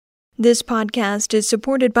This podcast is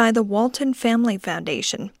supported by the Walton Family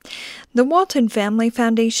Foundation. The Walton Family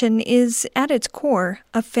Foundation is, at its core,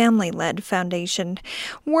 a family-led foundation,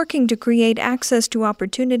 working to create access to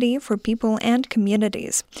opportunity for people and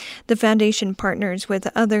communities. The foundation partners with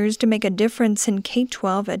others to make a difference in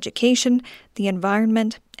K-12 education, the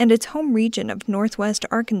environment, and its home region of Northwest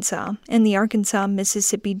Arkansas and the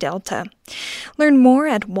Arkansas-Mississippi Delta. Learn more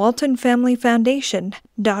at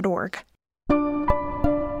waltonfamilyfoundation.org.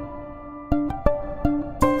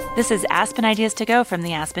 This is Aspen Ideas to Go from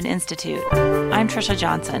the Aspen Institute. I'm Trisha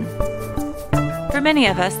Johnson. For many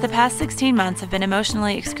of us, the past 16 months have been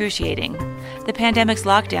emotionally excruciating. The pandemic's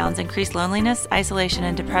lockdowns increased loneliness, isolation,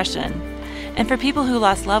 and depression. And for people who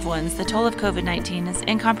lost loved ones, the toll of COVID-19 is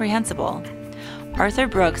incomprehensible. Arthur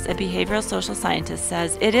Brooks, a behavioral social scientist,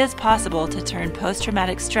 says it is possible to turn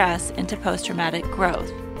post-traumatic stress into post-traumatic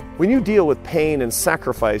growth. When you deal with pain and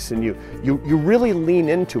sacrifice and you really lean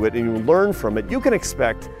into it and you learn from it, you can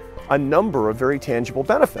expect a number of very tangible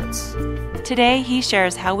benefits. Today, he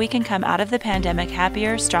shares how we can come out of the pandemic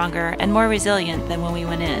happier, stronger, and more resilient than when we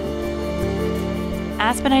went in.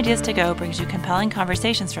 Aspen Ideas to Go brings you compelling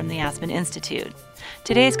conversations from the Aspen Institute.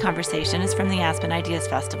 Today's conversation is from the Aspen Ideas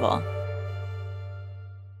Festival.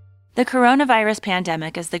 The coronavirus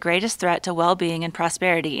pandemic is the greatest threat to well-being and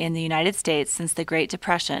prosperity in the United States since the Great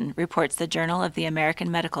Depression, reports the Journal of the American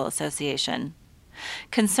Medical Association.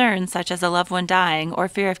 Concerns such as a loved one dying or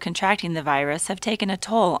fear of contracting the virus have taken a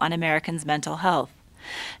toll on Americans' mental health.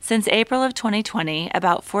 Since April of 2020,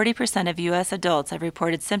 about 40% of U.S. adults have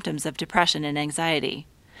reported symptoms of depression and anxiety.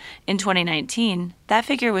 In 2019, that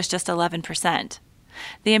figure was just 11%.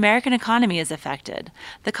 The American economy is affected.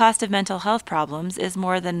 The cost of mental health problems is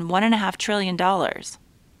more than $1.5 trillion.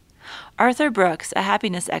 Arthur Brooks, a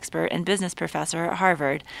happiness expert and business professor at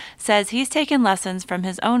Harvard, says he's taken lessons from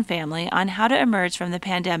his own family on how to emerge from the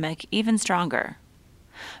pandemic even stronger.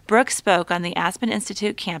 Brooks spoke on the Aspen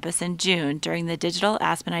Institute campus in June during the Digital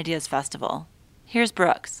Aspen Ideas Festival. Here's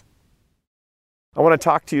Brooks. I want to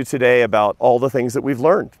talk to you today about all the things that we've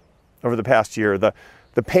learned over the past year, the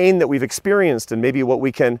pain that we've experienced, and maybe what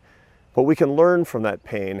we can learn from that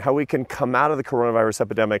pain, how we can come out of the coronavirus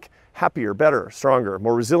epidemic happier, better, stronger,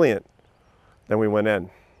 more resilient than we went in.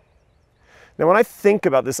 Now, when I think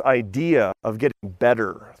about this idea of getting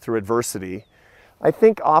better through adversity, I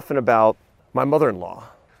think often about my mother-in-law.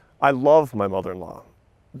 I love my mother-in-law.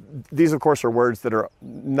 These, of course, are words that are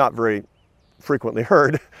not very frequently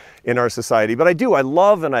heard in our society, but I do. I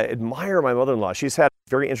love and I admire my mother-in-law. She's had a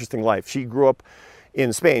very interesting life. She grew up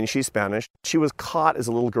in Spain. She's Spanish. She was caught as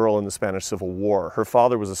a little girl in the Spanish Civil War. Her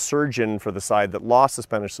father was a surgeon for the side that lost the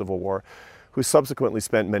Spanish Civil War, who subsequently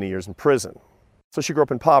spent many years in prison. So she grew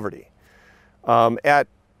up in poverty. At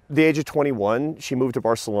the age of 21, she moved to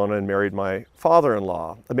Barcelona and married my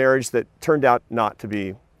father-in-law, a marriage that turned out not to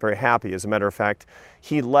be very happy. As a matter of fact,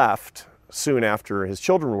 he left soon after his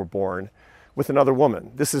children were born with another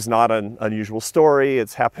woman. This is not an unusual story.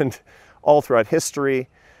 It's happened all throughout history.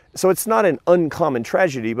 So it's not an uncommon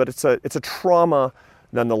tragedy, but it's a trauma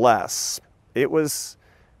nonetheless. It was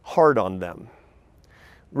hard on them.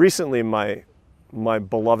 Recently, my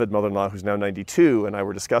beloved mother-in-law, who's now 92, and I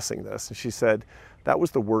were discussing this, and she said, that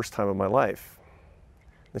was the worst time of my life.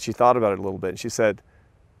 And she thought about it a little bit, and she said,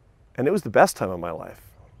 and it was the best time of my life.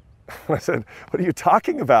 And I said, what are you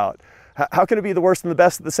talking about? How can it be the worst and the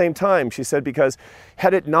best at the same time? She said, because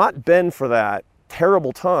had it not been for that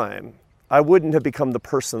terrible time, I wouldn't have become the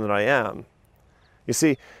person that I am. You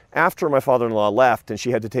see, after my father-in-law left and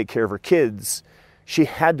she had to take care of her kids, she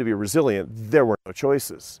had to be resilient. There were no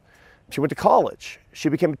choices. She went to college. She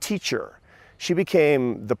became a teacher. She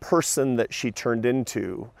became the person that she turned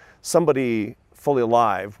into, somebody fully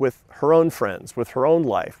alive with her own friends, with her own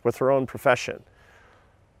life, with her own profession.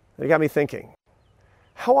 And it got me thinking,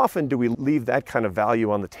 how often do we leave that kind of value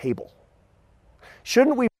on the table?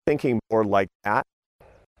 Shouldn't we be thinking more like that?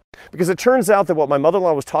 Because it turns out that what my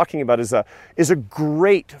mother-in-law was talking about is a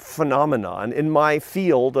great phenomenon in my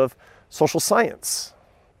field of social science.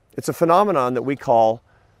 It's a phenomenon that we call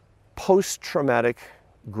post-traumatic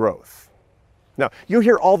growth. Now, you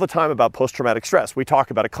hear all the time about post-traumatic stress. We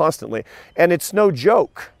talk about it constantly, and it's no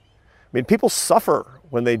joke. I mean, people suffer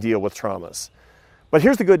when they deal with traumas. But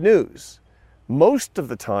here's the good news. Most of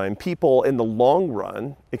the time, people in the long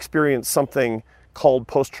run experience something called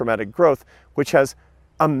post-traumatic growth, which has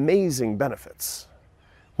amazing benefits.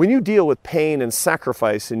 When you deal with pain and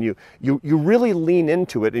sacrifice and you really lean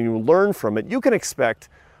into it and you learn from it, you can expect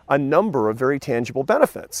a number of very tangible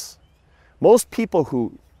benefits. Most people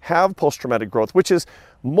who have post-traumatic growth, which is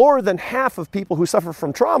more than half of people who suffer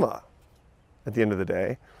from trauma at the end of the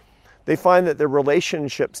day, They find that their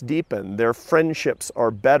relationships deepen, their friendships are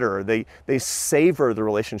better, they savor the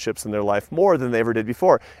relationships in their life more than they ever did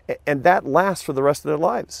before, and that lasts for the rest of their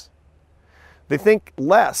lives. They think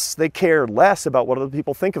less, they care less about what other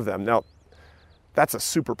people think of them. Now, that's a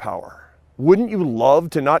superpower. Wouldn't you love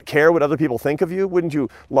to not care what other people think of you? Wouldn't you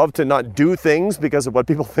love to not do things because of what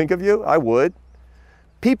people think of you? I would.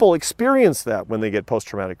 People experience that when they get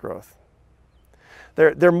post-traumatic growth.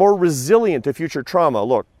 They're more resilient to future trauma.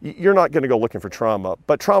 Look, you're not going to go looking for trauma,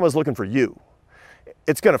 but trauma is looking for you.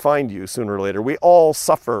 It's going to find you sooner or later. We all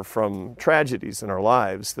suffer from tragedies in our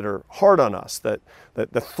lives that are hard on us, that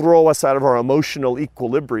throw us out of our emotional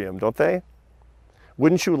equilibrium, don't they?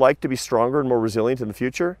 Wouldn't you like to be stronger and more resilient in the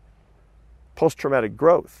future? Post-traumatic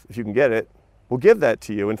growth, if you can get it, will give that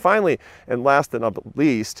to you. And finally, and last and not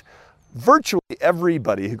least, virtually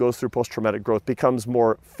everybody who goes through post-traumatic growth becomes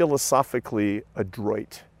more philosophically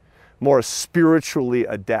adroit, more spiritually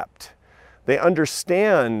adept. They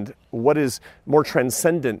understand what is more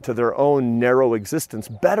transcendent to their own narrow existence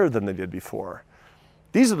better than they did before.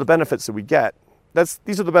 These are the benefits that we get.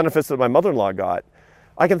 These are the benefits that my mother-in-law got.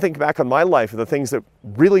 I can think back on my life of the things that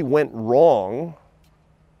really went wrong.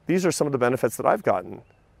 These are some of the benefits that I've gotten.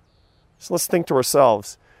 So let's think to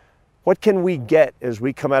ourselves, what can we get as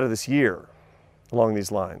we come out of this year along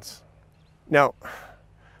these lines? Now,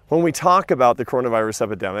 when we talk about the coronavirus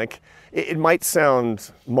epidemic, it might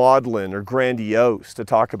sound maudlin or grandiose to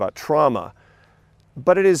talk about trauma,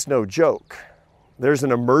 but it is no joke. There's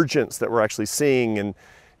an emergence that we're actually seeing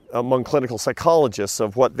among clinical psychologists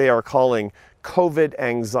of what they are calling COVID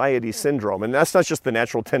anxiety syndrome. And that's not just the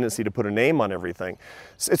natural tendency to put a name on everything.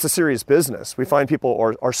 It's a serious business. We find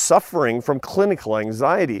people are suffering from clinical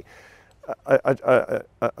anxiety, a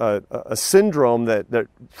syndrome that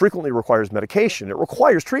frequently requires medication. It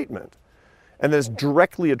requires treatment. And that's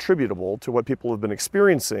directly attributable to what people have been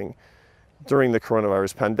experiencing during the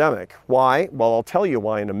coronavirus pandemic. Why? Well, I'll tell you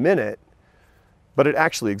why in a minute, but it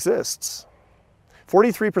actually exists.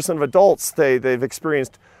 43% of adults, they've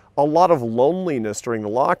experienced a lot of loneliness during the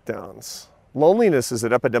lockdowns. Loneliness is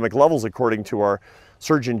at epidemic levels, according to our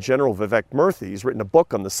Surgeon General Vivek Murthy. He's written a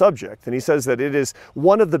book on the subject, and he says that it is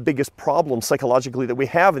one of the biggest problems psychologically that we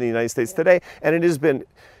have in the United States today, and it has been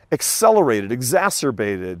accelerated,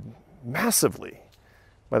 exacerbated massively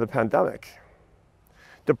by the pandemic.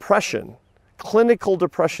 Depression, clinical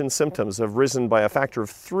depression symptoms have risen by a factor of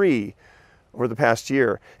 3 over the past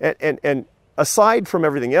year. And aside from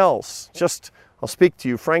everything else, I'll speak to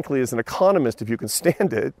you frankly as an economist if you can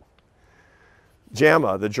stand it.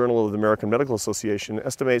 JAMA, the Journal of the American Medical Association,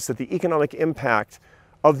 estimates that the economic impact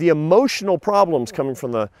of the emotional problems coming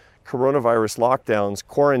from the coronavirus lockdowns,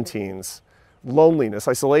 quarantines, loneliness,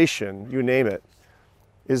 isolation, you name it,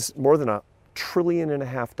 is more than $1.5 trillion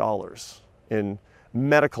in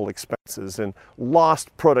medical expenses and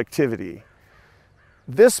lost productivity.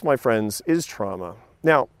 This, my friends, is trauma.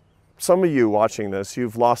 Now, some of you watching this,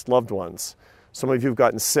 you've lost loved ones. Some of you have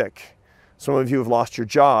gotten sick. Some of you have lost your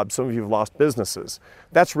job. Some of you have lost businesses.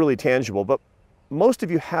 That's really tangible, but most of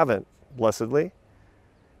you haven't, blessedly.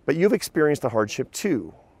 But you've experienced a hardship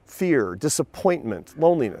too. Fear, disappointment,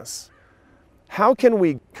 loneliness. How can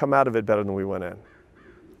we come out of it better than we went in?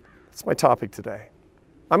 That's my topic today.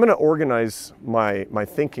 I'm going to organize my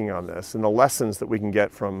thinking on this and the lessons that we can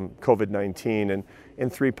get from COVID-19 in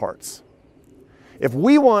 3 parts. If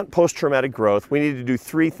we want post-traumatic growth, we need to do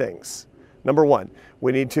 3 things. Number 1,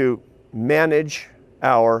 we need to manage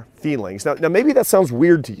our feelings. Now maybe that sounds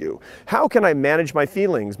weird to you. How can I manage my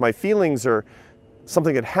feelings? My feelings are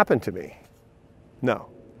something that happened to me. No,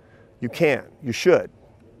 you can, you should.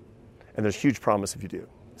 And there's huge promise if you do.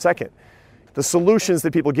 Second, the solutions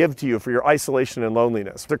that people give to you for your isolation and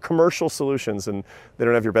loneliness, they're commercial solutions and they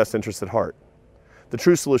don't have your best interest at heart. The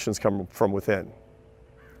true solutions come from within.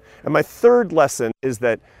 And my third lesson is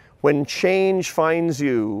that when change finds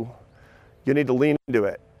you, you need to lean into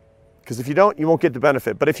it. Because if you don't, you won't get the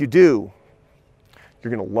benefit. But if you do,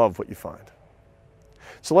 you're going to love what you find.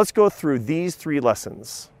 So let's go through these 3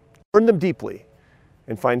 lessons, learn them deeply,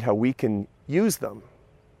 and find how we can use them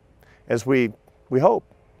as we hope,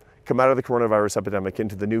 come out of the coronavirus epidemic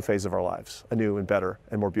into the new phase of our lives, a new and better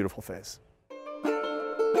and more beautiful phase.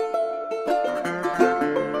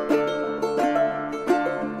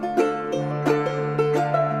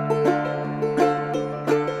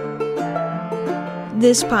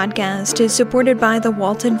 This podcast is supported by the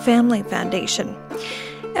Walton Family Foundation.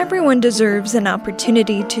 Everyone deserves an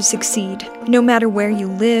opportunity to succeed. no matter where you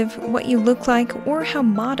live, what you look like, or how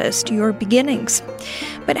modest your beginnings.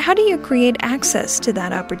 But how do you create access to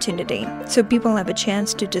that opportunity so people have a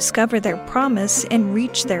chance to discover their promise and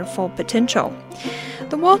reach their full potential?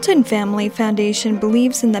 The Walton Family Foundation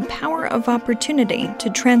believes in the power of opportunity to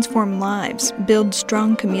transform lives, build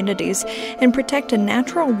strong communities, and protect a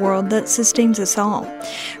natural world that sustains us all.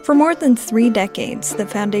 For more than 3 decades, the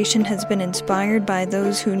foundation has been inspired by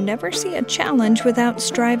those who never see a challenge without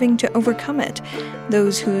striving to overcome it,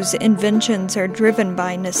 those whose inventions are driven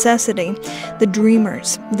by necessity, the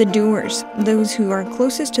dreamers, the doers, those who are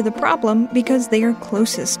closest to the problem because they are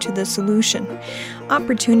closest to the solution.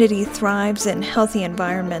 Opportunity thrives in healthy environments.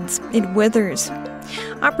 It withers.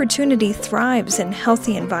 Opportunity thrives in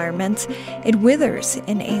healthy environments. It withers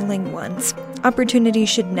in ailing ones. Opportunity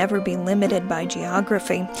should never be limited by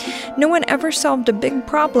geography. No one ever solved a big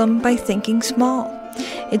problem by thinking small.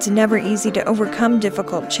 It's never easy to overcome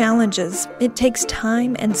difficult challenges. It takes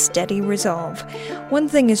time and steady resolve. One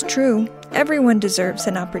thing is true: everyone deserves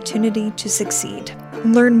an opportunity to succeed.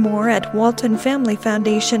 Learn more at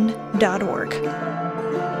waltonfamilyfoundation.org.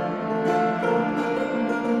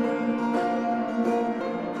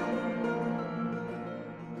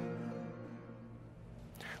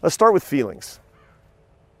 Let's start with feelings.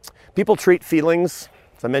 People treat feelings,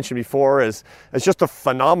 as I mentioned before, as just a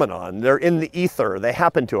phenomenon. They're in the ether. They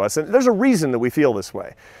happen to us. And there's a reason that we feel this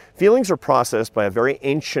way. Feelings are processed by a very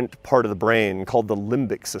ancient part of the brain called the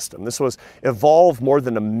limbic system. This was evolved more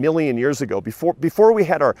than 1 million years ago, before we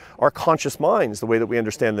had our conscious minds the way that we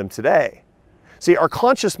understand them today. See, our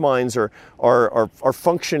conscious minds are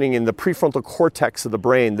functioning in the prefrontal cortex of the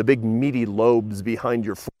brain, the big meaty lobes behind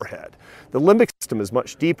your forehead. The limbic system is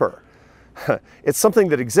much deeper. It's something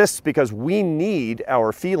that exists because we need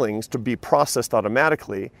our feelings to be processed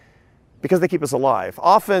automatically because they keep us alive.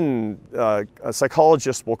 Often,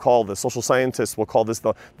 psychologists will call this, social scientists will call this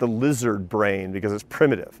the lizard brain because it's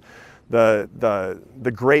primitive.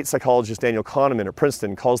 The great psychologist Daniel Kahneman at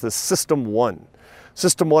Princeton calls this System 1.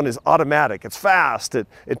 System 1 is automatic, it's fast, it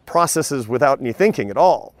processes without any thinking at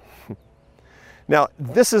all. Now,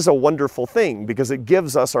 this is a wonderful thing because it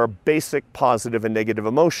gives us our basic positive and negative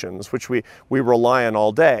emotions, which we rely on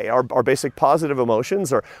all day. Our basic positive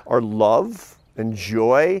emotions are love and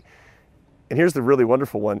joy, and here's the really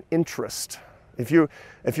wonderful one, interest. If you're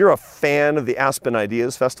a fan of the Aspen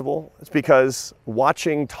Ideas Festival, it's because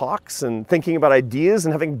watching talks and thinking about ideas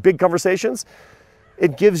and having big conversations,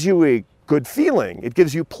 it gives you a good feeling. It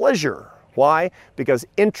gives you pleasure. Why? Because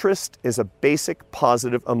interest is a basic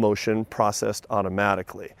positive emotion processed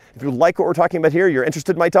automatically. If you like what we're talking about here, you're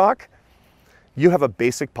interested in my talk, you have a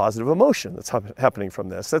basic positive emotion that's happening from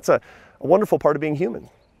this. That's a wonderful part of being human.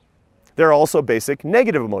 There are also basic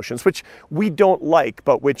negative emotions, which we don't like,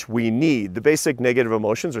 but which we need. The basic negative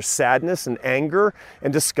emotions are sadness and anger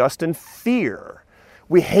and disgust and fear.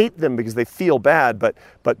 We hate them because they feel bad, but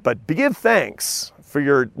give thanks for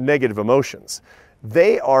your negative emotions.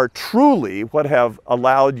 They are truly what have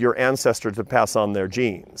allowed your ancestors to pass on their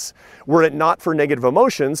genes. Were it not for negative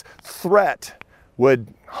emotions, threat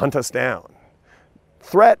would hunt us down.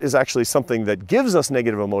 Threat is actually something that gives us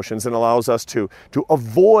negative emotions and allows us to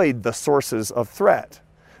avoid the sources of threat.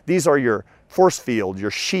 These are your force field,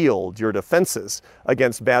 your shield, your defenses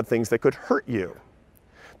against bad things that could hurt you.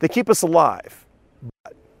 They keep us alive,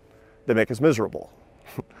 but they make us miserable.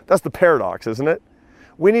 That's the paradox, isn't it?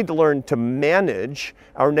 We need to learn to manage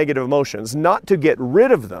our negative emotions, not to get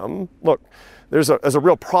rid of them. Look, there's a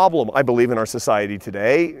real problem, I believe, in our society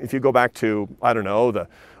today. If you go back to, I don't know, the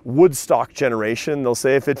Woodstock generation, they'll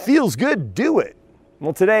say, if it feels good, do it.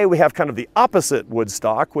 Well, today we have kind of the opposite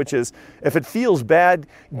Woodstock, which is, if it feels bad,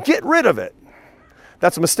 get rid of it.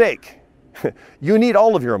 That's a mistake. You need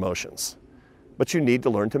all of your emotions, but you need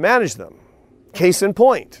to learn to manage them. Case in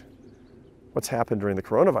point, what's happened during the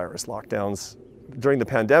coronavirus lockdowns, during the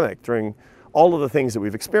pandemic, during all of the things that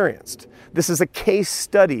we've experienced. This is a case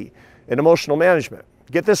study in emotional management.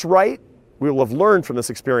 Get this right, we will have learned from this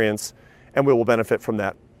experience, and we will benefit from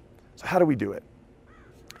that. So how do we do it?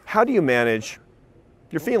 How do you manage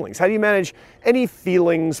your feelings? How do you manage any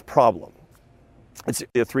feelings problem? It's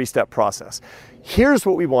a 3-step process. Here's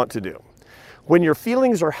what we want to do. When your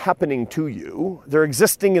feelings are happening to you, they're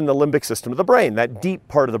existing in the limbic system of the brain, that deep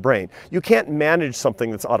part of the brain. You can't manage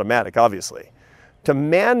something that's automatic, obviously. To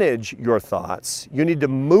manage your thoughts, you need to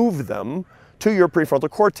move them to your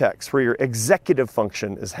prefrontal cortex, where your executive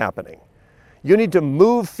function is happening. You need to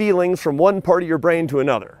move feelings from one part of your brain to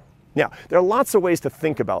another. Now, there are lots of ways to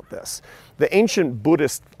think about this. The ancient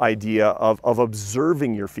Buddhist idea of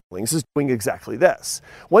observing your feelings is doing exactly this.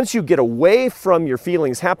 Once you get away from your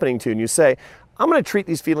feelings happening to you and you say, I'm going to treat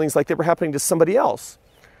these feelings like they were happening to somebody else.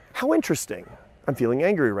 How interesting. I'm feeling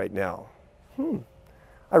angry right now.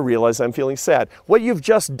 I realize I'm feeling sad. What you've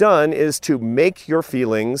just done is to make your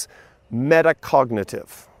feelings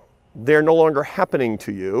metacognitive. They're no longer happening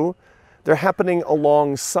to you. They're happening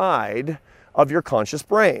alongside of your conscious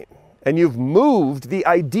brain. And you've moved the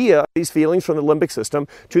idea of these feelings from the limbic system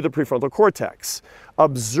to the prefrontal cortex.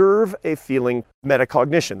 Observe a feeling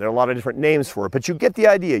metacognition. There are a lot of different names for it, but you get the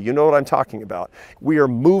idea. You know what I'm talking about. We are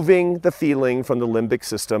moving the feeling from the limbic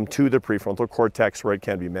system to the prefrontal cortex where it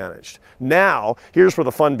can be managed. Now, here's where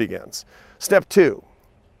the fun begins. Step 2,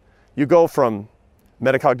 you go from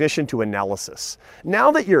metacognition to analysis. Now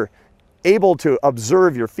that you're able to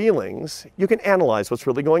observe your feelings, you can analyze what's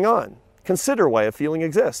really going on. Consider why a feeling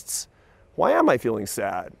exists. Why am I feeling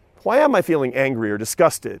sad? Why am I feeling angry or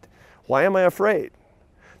disgusted? Why am I afraid?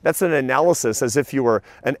 That's an analysis as if you were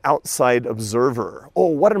an outside observer. Oh,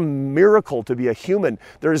 what a miracle to be a human.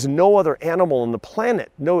 There is no other animal on the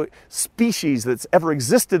planet, no species that's ever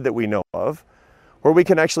existed that we know of, where we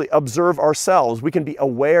can actually observe ourselves. We can be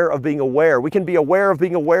aware of being aware. We can be aware of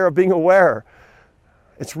being aware of being aware.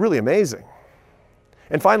 It's really amazing.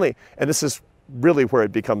 And finally, and this is really where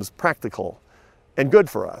it becomes practical and good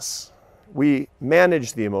for us, we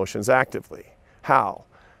manage the emotions actively. How?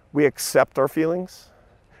 We accept our feelings.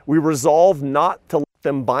 We resolve not to let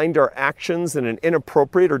them bind our actions in an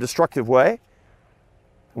inappropriate or destructive way.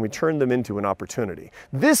 And we turn them into an opportunity.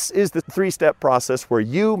 This is the 3-step process where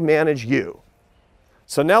you manage you.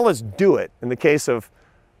 So now let's do it in the case of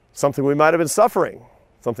something we might have been suffering,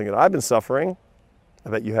 something that I've been suffering.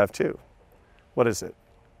 I bet you have too. What is it?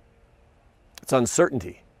 It's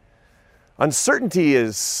uncertainty. Uncertainty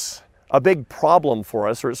is a big problem for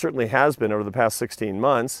us, or it certainly has been over the past 16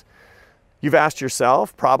 months. You've asked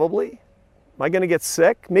yourself, probably, am I going to get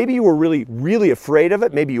sick? Maybe you were really, really afraid of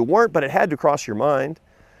it. Maybe you weren't, but it had to cross your mind.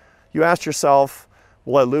 You asked yourself,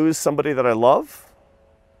 will I lose somebody that I love?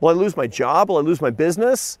 Will I lose my job? Will I lose my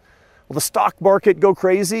business? Will the stock market go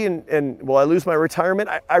crazy? And will I lose my retirement?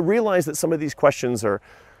 I realize that some of these questions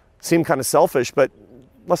seem kind of selfish, but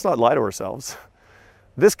let's not lie to ourselves.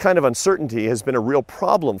 This kind of uncertainty has been a real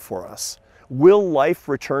problem for us. Will life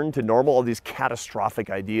return to normal? All these catastrophic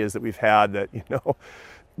ideas that we've had that,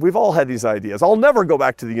 we've all had these ideas. I'll never go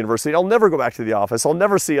back to the university. I'll never go back to the office. I'll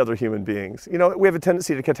never see other human beings. We have a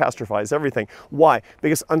tendency to catastrophize everything. Why?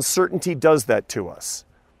 Because uncertainty does that to us.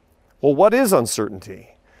 Well, what is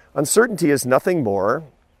uncertainty? Uncertainty is nothing more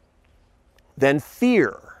than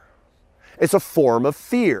fear. It's a form of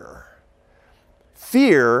fear.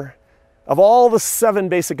 Fear, of all the 7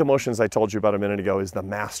 basic emotions I told you about a minute ago, is the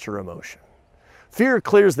master emotion. Fear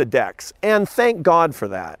clears the decks, and thank God for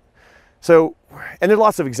that. So, and there are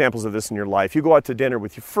lots of examples of this in your life. You go out to dinner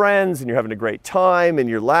with your friends, and you're having a great time, and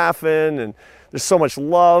you're laughing, and there's so much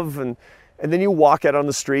love, and then you walk out on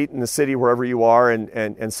the street in the city, wherever you are,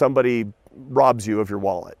 and somebody robs you of your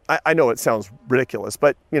wallet. I know it sounds ridiculous,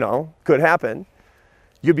 but, could happen.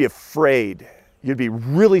 You'd be afraid. You'd be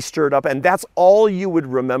really stirred up, and that's all you would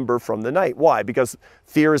remember from the night. Why? Because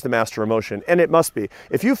fear is the master emotion, and it must be.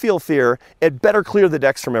 If you feel fear, it better clear the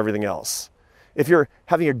decks from everything else. If you're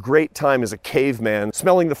having a great time as a caveman,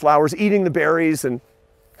 smelling the flowers, eating the berries, and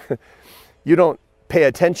you don't pay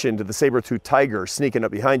attention to the saber-toothed tiger sneaking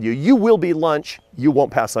up behind you, you will be lunch, you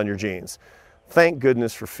won't pass on your genes. Thank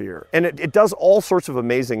goodness for fear. And it does all sorts of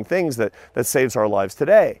amazing things that saves our lives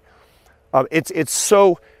today. It's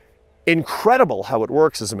so incredible how it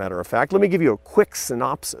works, as a matter of fact. Let me give you a quick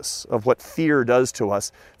synopsis of what fear does to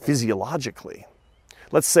us physiologically.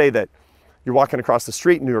 Let's say that you're walking across the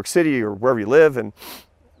street in New York City or wherever you live, and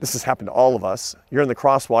this has happened to all of us. You're in the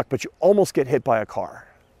crosswalk, but you almost get hit by a car.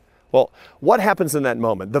 Well, what happens in that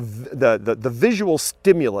moment? The visual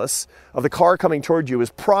stimulus of the car coming toward you is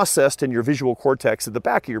processed in your visual cortex at the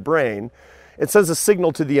back of your brain. It sends a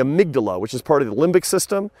signal to the amygdala, which is part of the limbic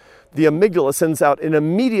system. The amygdala sends out an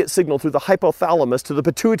immediate signal through the hypothalamus to the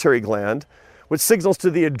pituitary gland, which signals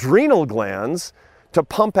to the adrenal glands to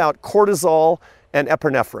pump out cortisol and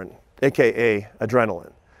epinephrine, aka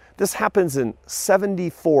adrenaline. This happens in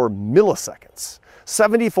 74 milliseconds,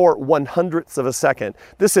 74 1/100ths of a second.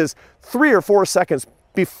 This is 3 or 4 seconds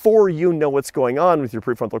before you know what's going on with your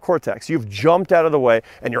prefrontal cortex. You've jumped out of the way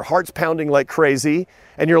and your heart's pounding like crazy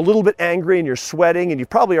and you're a little bit angry and you're sweating and you've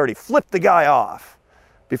probably already flipped the guy off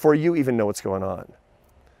before you even know what's going on.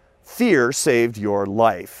 Fear saved your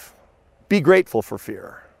life. Be grateful for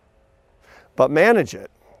fear, but manage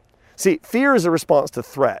it. See, fear is a response to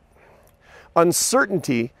threat.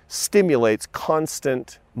 Uncertainty stimulates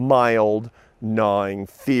constant, mild, gnawing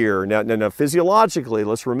fear. Now, physiologically,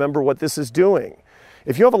 let's remember what this is doing.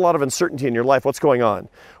 If you have a lot of uncertainty in your life, what's going on?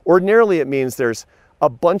 Ordinarily, it means there's a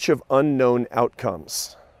bunch of unknown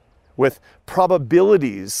outcomes with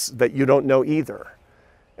probabilities that you don't know either,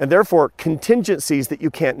 and therefore contingencies that you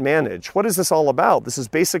can't manage. What is this all about? This is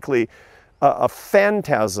basically a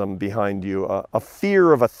phantasm behind you, a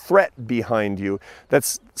fear of a threat behind you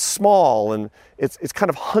that's small, and it's kind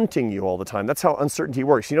of hunting you all the time. That's how uncertainty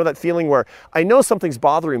works. You know that feeling where I know something's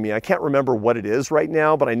bothering me, I can't remember what it is right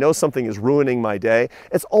now, but I know something is ruining my day.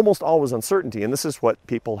 It's almost always uncertainty, and this is what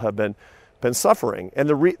people have been suffering. And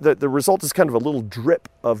the result is kind of a little drip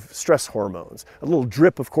of stress hormones, a little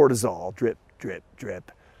drip of cortisol, drip, drip,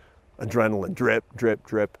 drip, adrenaline, drip, drip,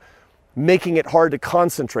 drip, making it hard to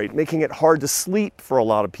concentrate, making it hard to sleep for a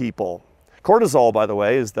lot of people. Cortisol, by the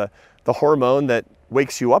way, is the hormone that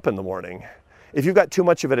wakes you up in the morning. If you've got too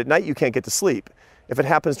much of it at night, you can't get to sleep. If it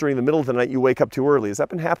happens during the middle of the night, you wake up too early. Has that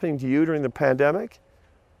been happening to you during the pandemic?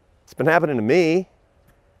 It's been happening to me.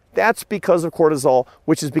 That's because of cortisol,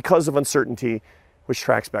 which is because of uncertainty, which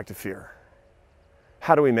tracks back to fear.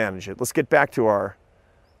 How do we manage it? Let's get back to our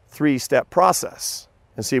 3-step process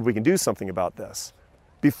and see if we can do something about this.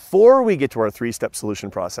 Before we get to our 3-step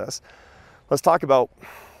solution process, let's talk about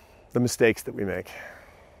the mistakes that we make.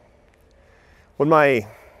 When my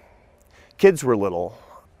kids were little,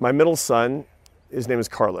 my middle son, his name is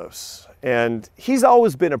Carlos, and he's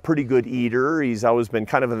always been a pretty good eater. He's always been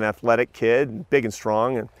kind of an athletic kid, big and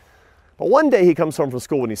strong. But one day he comes home from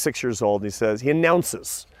school when he's 6 years old, and he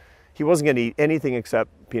announces he wasn't going to eat anything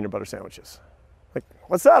except peanut butter sandwiches. Like,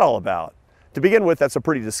 what's that all about? To begin with, that's a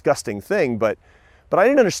pretty disgusting thing, but I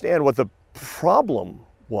didn't understand what the problem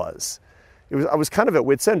was. I was kind of at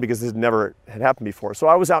wit's end because this never had happened before. So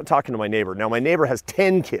I was out talking to my neighbor. Now my neighbor has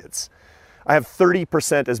 10 kids. I have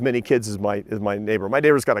 30% as many kids as my neighbor. My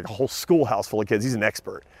neighbor's got a whole schoolhouse full of kids. He's an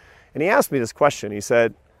expert. And he asked me this question. He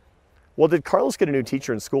said, well, did Carlos get a new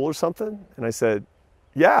teacher in school or something? And I said,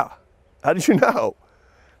 yeah. How did you know?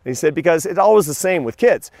 And he said, because it's always the same with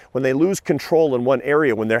kids. When they lose control in one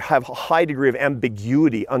area, when they have a high degree of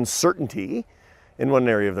ambiguity, uncertainty, in one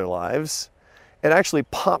area of their lives, it actually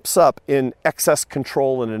pops up in excess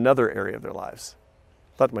control in another area of their lives.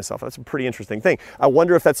 I thought to myself, that's a pretty interesting thing. I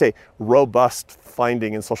wonder if that's a robust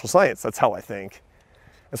finding in social science. That's how I think.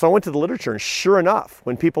 And so I went to the literature, and sure enough,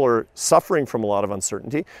 when people are suffering from a lot of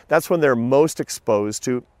uncertainty, that's when they're most exposed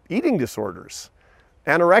to eating disorders,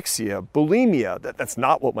 anorexia, bulimia. That's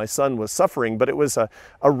not what my son was suffering, but it was a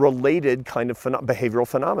related kind of behavioral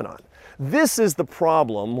phenomenon. This is the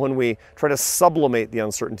problem when we try to sublimate the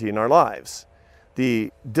uncertainty in our lives.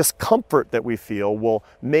 The discomfort that we feel will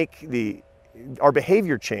make our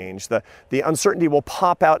behavior change. The uncertainty will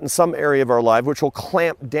pop out in some area of our life, which will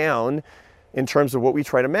clamp down in terms of what we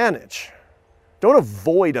try to manage. Don't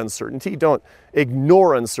avoid uncertainty. Don't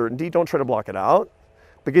ignore uncertainty. Don't try to block it out,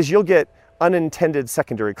 because you'll get unintended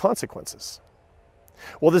secondary consequences.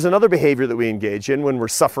 Well, there's another behavior that we engage in when we're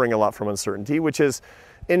suffering a lot from uncertainty, which is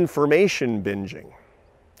information binging.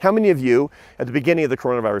 How many of you at the beginning of the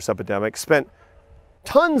coronavirus epidemic spent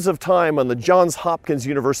tons of time on the Johns Hopkins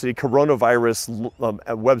University coronavirus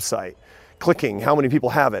website, clicking how many people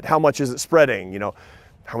have it, how much is it spreading,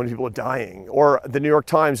 how many people are dying, or the New York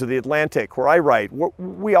Times or the Atlantic, where I write?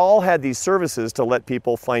 We all had these services to let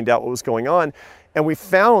people find out what was going on, and we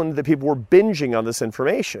found that people were binging on this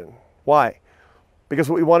information. Why? Because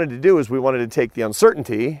what we wanted to do is we wanted to take the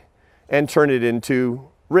uncertainty and turn it into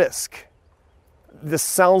risk. This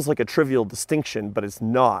sounds like a trivial distinction, but it's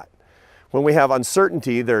not. When we have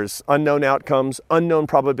uncertainty, there's unknown outcomes, unknown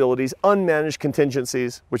probabilities, unmanaged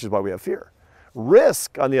contingencies, which is why we have fear.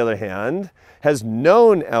 Risk, on the other hand, has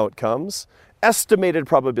known outcomes, estimated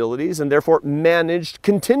probabilities, and therefore managed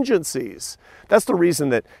contingencies. That's the reason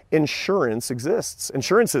that insurance exists.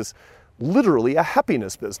 Insurance is literally a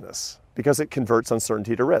happiness business because it converts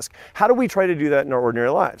uncertainty to risk. How do we try to do that in our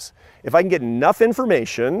ordinary lives? If I can get enough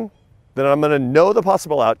information, then I'm going to know the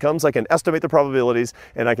possible outcomes, I can estimate the probabilities,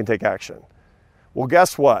 and I can take action. Well,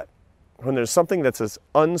 guess what? When there's something that's as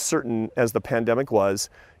uncertain as the pandemic was,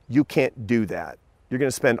 you can't do that. You're going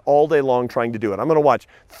to spend all day long trying to do it. I'm going to watch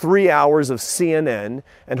 3 hours of CNN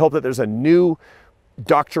and hope that there's a new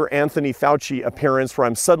Dr. Anthony Fauci appearance where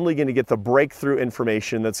I'm suddenly going to get the breakthrough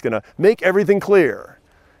information that's going to make everything clear.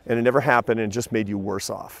 And it never happened, and it just made you worse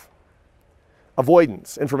off.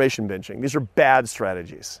 Avoidance, information binging, these are bad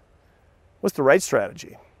strategies. What's the right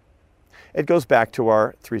strategy? It goes back to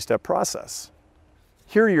our 3-step process.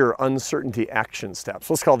 Here are your uncertainty action steps.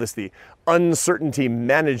 Let's call this the uncertainty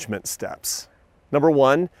management steps. Number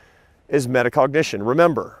 1 is metacognition.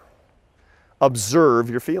 Remember, observe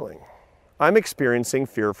your feeling. I'm experiencing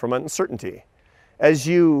fear from uncertainty. as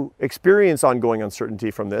you experience ongoing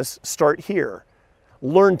uncertainty from this, start here.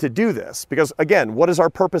 Learn to do this. Because again, what is our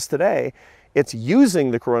purpose today? It's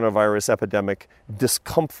using the coronavirus epidemic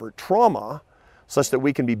discomfort, trauma, such that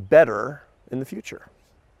we can be better in the future.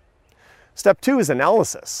 Step 2 is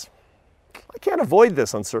analysis. I can't avoid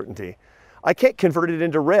this uncertainty. I can't convert it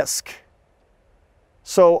into risk.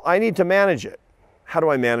 So I need to manage it. How do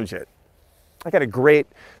I manage it? I got a great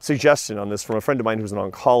suggestion on this from a friend of mine who's an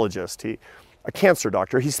oncologist, a cancer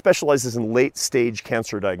doctor. He specializes in late-stage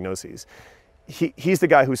cancer diagnoses. He's the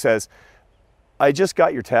guy who says, I just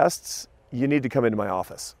got your tests. You need to come into my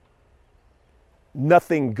office.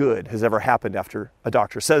 Nothing good has ever happened after a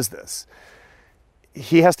doctor says this.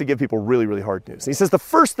 He has to give people really, really hard news. And he says the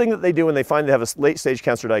first thing that they do when they find they have a late-stage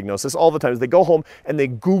cancer diagnosis all the time is they go home and they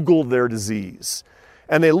Google their disease.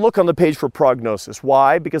 And they look on the page for prognosis.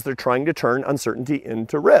 Why? Because they're trying to turn uncertainty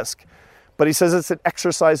into risk. But he says it's an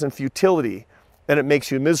exercise in futility and it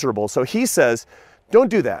makes you miserable. So he says, don't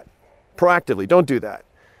do that. Proactively, don't do that.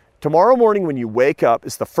 Tomorrow morning when you wake up,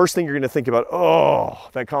 it's the first thing you're going to think about, oh,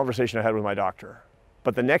 that conversation I had with my doctor.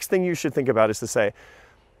 But the next thing you should think about is to say,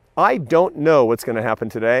 I don't know what's going to happen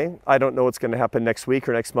today. I don't know what's going to happen next week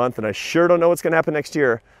or next month, and I sure don't know what's going to happen next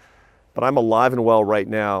year. But I'm alive and well right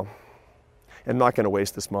now and not going to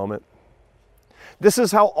waste this moment. This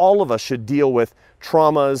is how all of us should deal with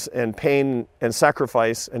traumas and pain and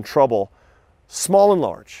sacrifice and trouble, small and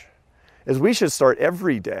large. Is we should start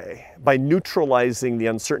every day by neutralizing the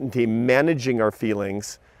uncertainty, managing our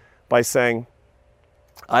feelings by saying,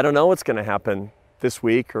 I don't know what's going to happen this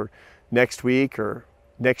week or next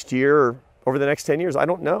year or over the next 10 years. I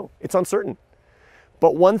don't know. It's uncertain.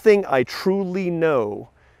 But one thing I truly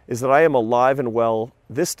know is that I am alive and well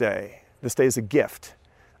this day. This day is a gift.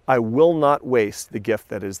 I will not waste the gift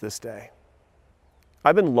that is this day.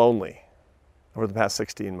 I've been lonely over the past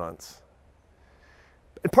 16 months.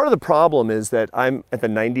 And part of the problem is that I'm at the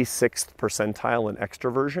 96th percentile in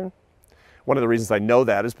extroversion. One of the reasons I know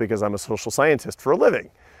that is because I'm a social scientist for a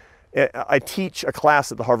living. I teach a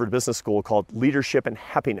class at the Harvard Business School called Leadership and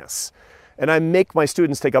Happiness. And I make my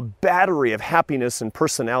students take a battery of happiness and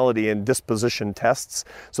personality and disposition tests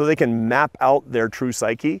so they can map out their true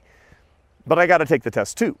psyche. But I got to take the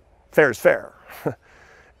test too. Fair is fair.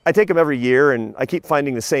 I take them every year and I keep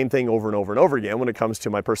finding the same thing over and over and over again when it comes to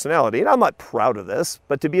my personality. And I'm not proud of this,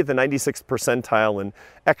 but to be at the 96th percentile in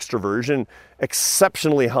extroversion,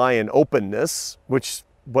 exceptionally high in openness, which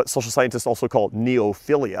what social scientists also call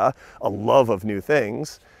neophilia, a love of new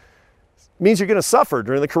things, means you're going to suffer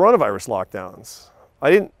during the coronavirus lockdowns. I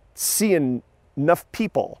didn't see enough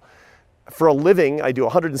people. For a living, I do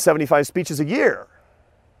 175 speeches a year.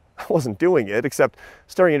 I wasn't doing it except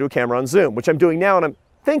staring into a camera on Zoom, which I'm doing now and I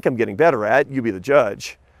think I'm getting better at. You be the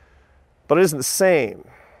judge. But it isn't the same.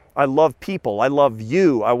 I love people. I love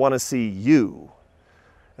you. I want to see you.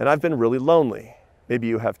 And I've been really lonely. Maybe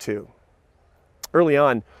you have too. Early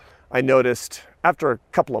on, I noticed after a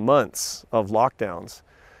couple of months of lockdowns,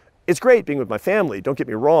 it's great being with my family, don't get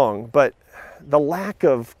me wrong, but the lack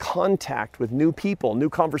of contact with new people, new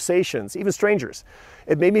conversations, even strangers,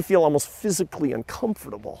 it made me feel almost physically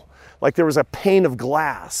uncomfortable, like there was a pane of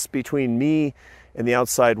glass between me and the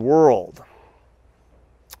outside world.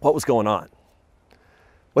 What was going on?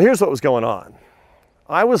 Well, here's what was going on.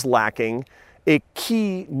 I was lacking a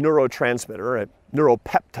key neurotransmitter, a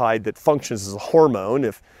neuropeptide that functions as a hormone,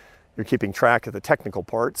 if you're keeping track of the technical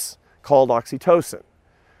parts, called oxytocin.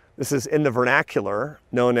 This is in the vernacular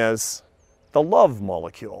known as the love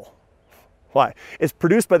molecule. Why? It's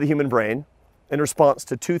produced by the human brain in response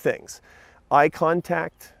to two things: eye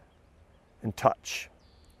contact and touch.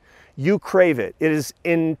 You crave it. It is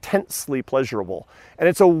intensely pleasurable. And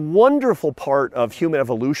it's a wonderful part of human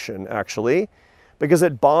evolution, actually, because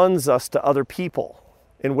it bonds us to other people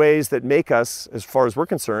in ways that make us, as far as we're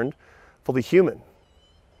concerned, fully human.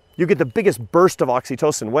 You get the biggest burst of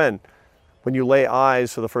oxytocin when you lay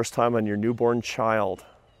eyes for the first time on your newborn child.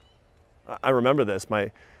 I remember this.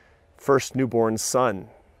 My first newborn son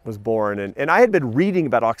was born, and I had been reading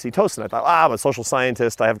about oxytocin. I thought, I'm a social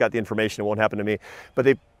scientist. I have got the information. It won't happen to me.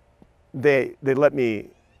 But they let me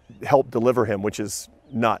help deliver him, which is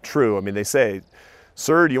not true. I mean, they say,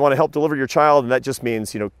 sir, do you want to help deliver your child? And that just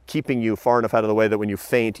means, keeping you far enough out of the way that when you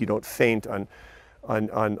faint, you don't faint on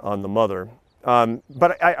the mother.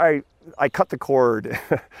 But I cut the cord.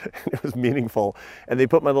 It was meaningful. And they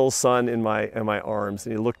put my little son in my arms,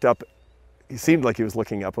 and he looked up. He seemed like he was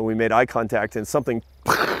looking up, and we made eye contact, and something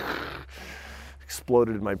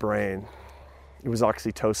exploded in my brain. It was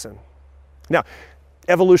oxytocin. Now,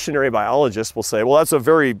 evolutionary biologists will say, well, that's a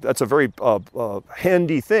very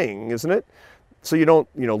handy thing, isn't it? so you don't,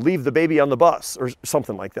 leave the baby on the bus or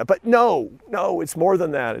something like that. But no, it's more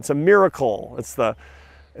than that. It's a miracle. It's the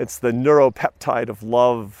neuropeptide of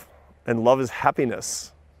love, and love is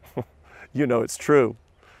happiness. It's true.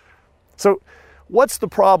 So what's the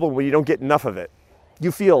problem when you don't get enough of it?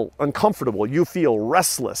 You feel uncomfortable. You feel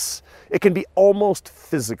restless. It can be almost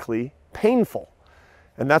physically painful.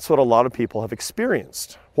 And that's what a lot of people have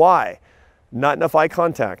experienced. Why? Not enough eye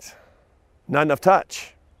contact, not enough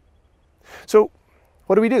touch. So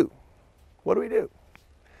what do we do? What do we do?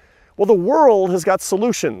 Well, the world has got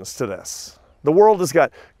solutions to this. The world has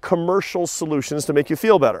got commercial solutions to make you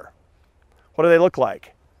feel better. What do they look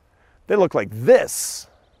like? They look like this: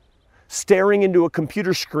 staring into a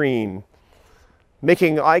computer screen,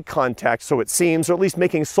 making eye contact, so it seems, or at least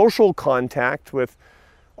making social contact with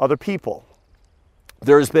other people.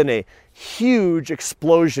 There's been a huge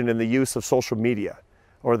explosion in the use of social media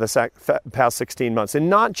over the past 16 months, and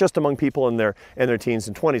not just among people in their teens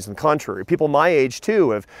and 20s. On the contrary, people my age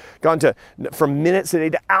too have gone from minutes a day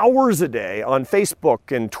to hours a day on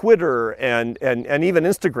Facebook and Twitter and even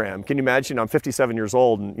Instagram. Can you imagine? I'm 57 years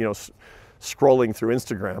old and scrolling through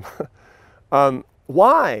Instagram.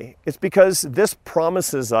 Why? It's because this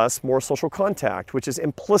promises us more social contact, which is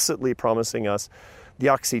implicitly promising us the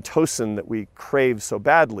oxytocin that we crave so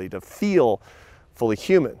badly to feel fully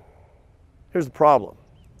human. Here's the problem.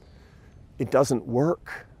 It doesn't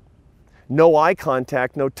work. No eye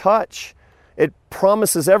contact, no touch. It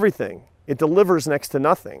promises everything. It delivers next to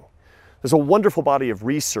nothing. There's a wonderful body of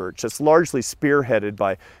research that's largely spearheaded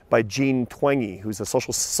by Jean Twenge, who's a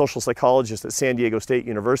social psychologist at San Diego State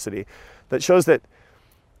University, that shows that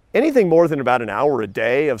anything more than about an hour a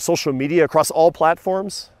day of social media across all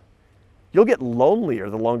platforms, you'll get lonelier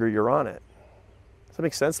the longer you're on it. Does that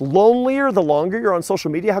make sense? Lonelier the longer you're on social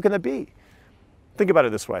media? How can that be? Think about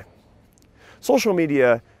it this way. Social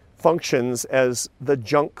media functions as the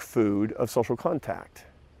junk food of social contact.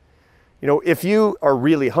 If you are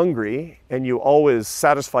really hungry and you always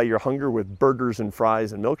satisfy your hunger with burgers and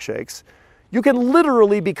fries and milkshakes, you can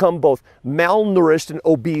literally become both malnourished and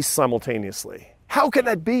obese simultaneously. How can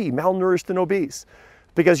that be, malnourished and obese?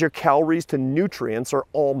 Because your calories to nutrients are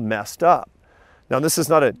all messed up. Now, this is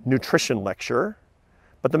not a nutrition lecture,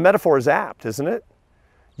 but the metaphor is apt, isn't it?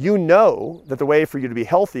 You know that the way for you to be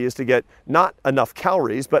healthy is to get not enough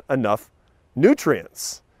calories, but enough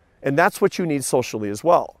nutrients. And that's what you need socially as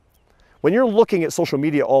well. When you're looking at social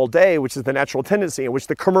media all day, which is the natural tendency in which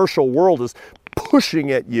the commercial world is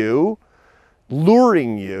pushing at you,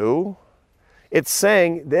 luring you, it's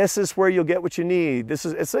saying, this is where you'll get what you need. It's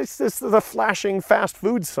the flashing fast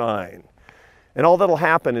food sign. And all that'll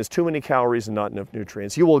happen is too many calories and not enough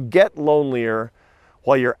nutrients. You will get lonelier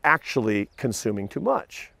while you're actually consuming too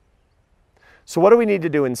much. So what do we need to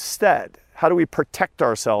do instead? How do we protect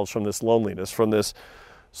ourselves from this loneliness, from this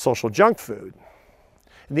social junk food?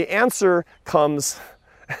 And the answer comes,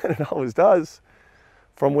 and it always does,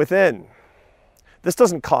 from within. This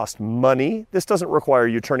doesn't cost money. This doesn't require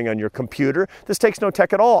you turning on your computer. This takes no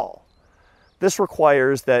tech at all. This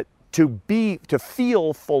requires that to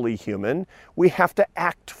feel fully human, we have to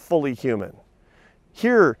act fully human.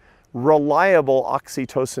 Here, reliable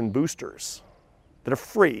oxytocin boosters that are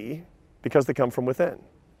free because they come from within.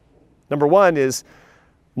 Number one is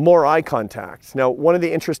more eye contact. Now, one of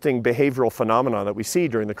the interesting behavioral phenomena that we see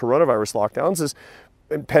during the coronavirus lockdowns is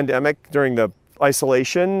pandemic, during the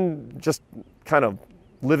isolation, just kind of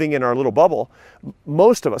living in our little bubble.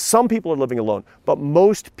 Most of us, some people are living alone, but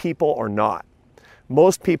most people are not.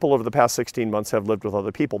 Most people over the past 16 months have lived with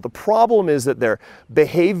other people. The problem is that their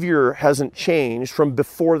behavior hasn't changed from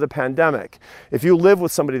before the pandemic. If you live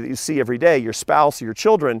with somebody that you see every day, your spouse or your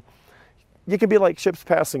children, you can be like ships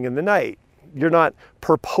passing in the night. You're not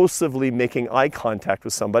purposively making eye contact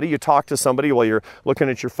with somebody. You talk to somebody while you're looking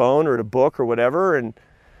at your phone or at a book or whatever, and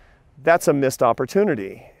that's a missed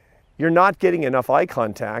opportunity. You're not getting enough eye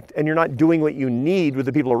contact, and you're not doing what you need with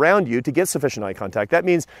the people around you to get sufficient eye contact. That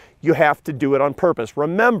means you have to do it on purpose.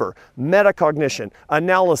 Remember, metacognition,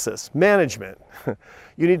 analysis, management.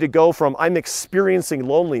 You need to go from I'm experiencing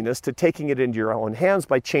loneliness to taking it into your own hands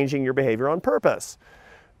by changing your behavior on purpose.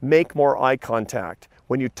 Make more eye contact.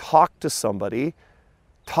 When you talk to somebody,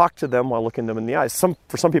 talk to them while looking them in the eyes.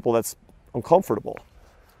 For some people, that's uncomfortable.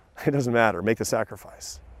 It doesn't matter. Make the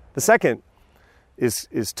sacrifice. The second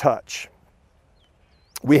is touch.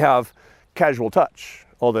 We have casual touch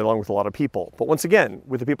all day long with a lot of people. But once again,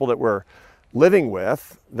 with the people that we're living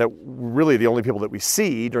with, that really the only people that we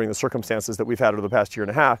see during the circumstances that we've had over the past year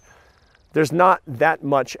and a half, there's not that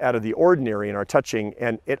much out of the ordinary in our touching,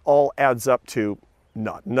 and it all adds up to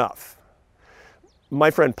not enough.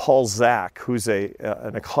 My friend Paul Zak, who's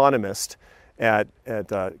an economist at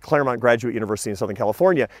Claremont Graduate University in Southern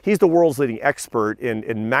California. He's the world's leading expert in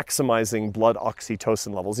maximizing blood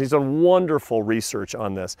oxytocin levels. He's done wonderful research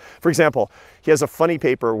on this. For example, he has a funny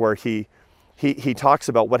paper where he talks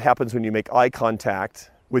about what happens when you make eye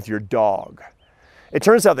contact with your dog. It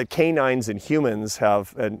turns out that canines and humans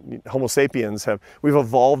and Homo sapiens we've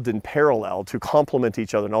evolved in parallel to complement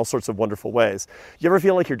each other in all sorts of wonderful ways. You ever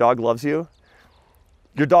feel like your dog loves you?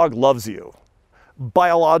 Your dog loves you.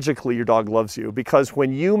 Biologically, your dog loves you because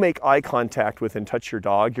when you make eye contact with and touch your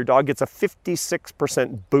dog gets a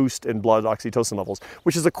 56% boost in blood oxytocin levels,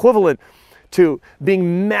 which is equivalent to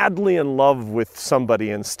being madly in love with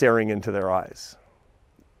somebody and staring into their eyes.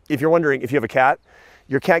 If you're wondering, if you have a cat,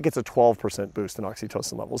 your cat gets a 12% boost in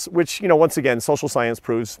oxytocin levels, which, once again, social science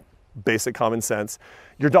proves basic common sense.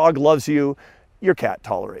 Your dog loves you, your cat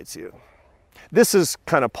tolerates you. This is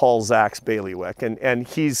kind of Paul Zach's bailiwick, and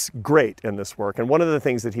he's great in this work. And one of the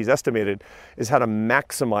things that he's estimated is how to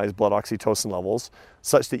maximize blood oxytocin levels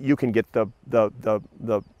such that you can get the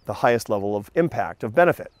highest level of impact, of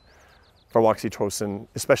benefit from oxytocin,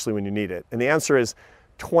 especially when you need it. And the answer is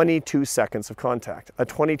 22 seconds of contact, a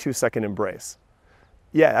 22-second embrace.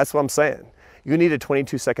 Yeah, that's what I'm saying. You need a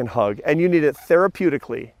 22-second hug, and you need it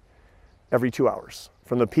therapeutically every 2 hours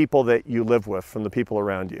from the people that you live with, from the people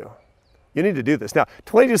around you. You need to do this. Now,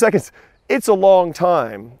 22 seconds, it's a long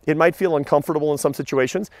time. It might feel uncomfortable in some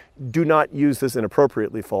situations. Do not use this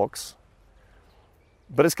inappropriately, folks.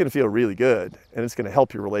 But it's going to feel really good, and it's going to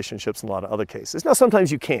help your relationships in a lot of other cases. Now,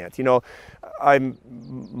 sometimes you can't.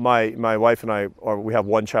 My wife and I, we have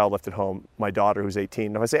one child left at home, my daughter who's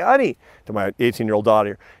 18. If I say, honey, to my 18-year-old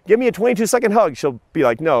daughter, give me a 22-second hug, she'll be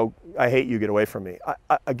like, no, I hate you, get away from me.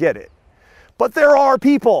 I get it. But there are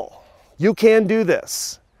people. You can do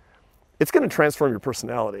this. It's going to transform your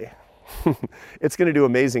personality. It's going to do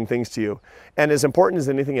amazing things to you. And as important as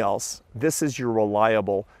anything else, this is your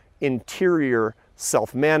reliable interior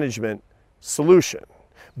self-management solution.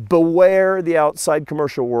 Beware the outside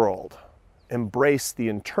commercial world. Embrace the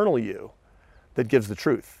internal you that gives the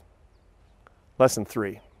truth. Lesson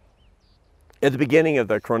 3. At the beginning of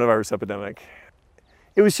the coronavirus epidemic,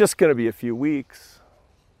 it was just going to be a few weeks,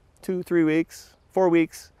 2, 3 weeks, 4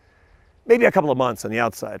 weeks, maybe a couple of months on the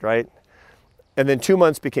outside, right? And then 2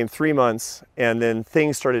 months became 3 months, and then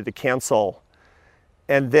things started to cancel.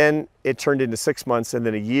 And then it turned into 6 months, and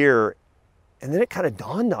then a year. And then it kind of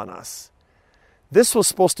dawned on us. This was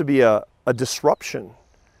supposed to be a disruption.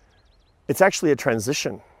 It's actually a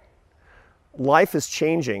transition. Life is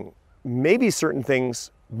changing. Maybe certain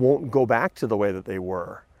things won't go back to the way that they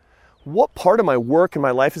were. What part of my work and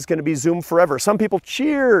my life is going to be Zoom forever? Some people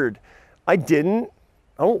cheered. I didn't.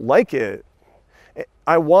 I don't like it.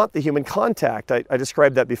 I want the human contact. I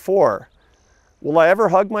described that before. Will I ever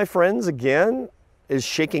hug my friends again? Is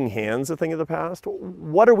shaking hands a thing of the past?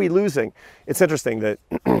 What are we losing? It's interesting that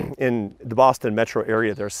in the Boston metro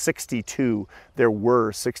area, there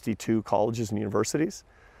were 62 colleges and universities.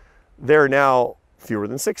 There are now fewer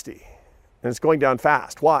than 60. And it's going down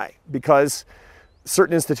fast. Why? Because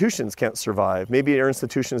certain institutions can't survive. Maybe they're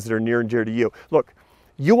institutions that are near and dear to you. Look,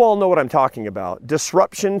 you all know what I'm talking about.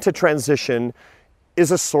 Disruption to transition is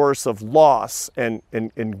a source of loss and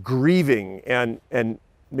grieving and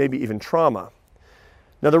maybe even trauma.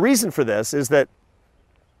 Now, the reason for this is that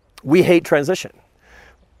we hate transition,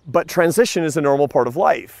 but transition is a normal part of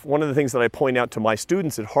life. One of the things that I point out to my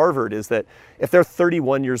students at Harvard is that if they're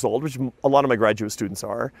 31 years old, which a lot of my graduate students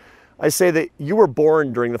are, I say that you were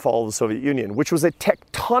born during the fall of the Soviet Union, which was a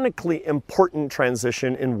tectonically important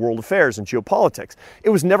transition in world affairs and geopolitics.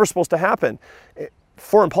 It was never supposed to happen.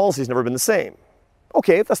 Foreign policy has never been the same.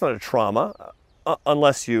 Okay, that's not a trauma,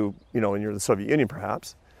 unless you're in the Soviet Union,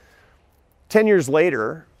 perhaps. 10 years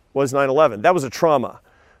later was 9/11. That was a trauma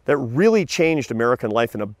that really changed American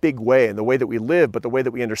life in a big way, in the way that we live, but the way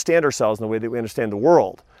that we understand ourselves and the way that we understand the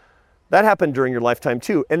world. That happened during your lifetime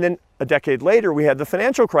too. And then a decade later, we had the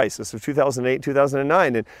financial crisis of 2008,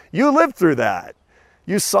 2009, and you lived through that.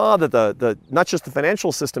 You saw that the not just the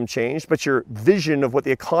financial system changed, but your vision of what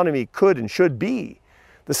the economy could and should be,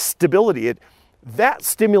 the stability, that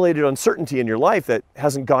stimulated uncertainty in your life that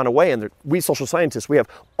hasn't gone away. And we social scientists, we have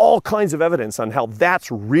all kinds of evidence on how that's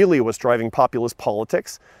really what's driving populist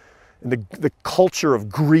politics and the culture of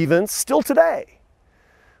grievance still today.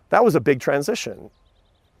 That was a big transition.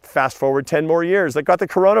 Fast forward 10 more years, that got the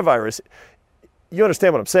coronavirus. You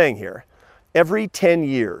understand what I'm saying here. Every 10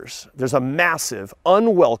 years, there's a massive,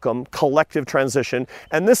 unwelcome collective transition,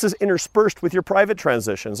 and this is interspersed with your private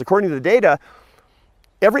transitions. According to the data,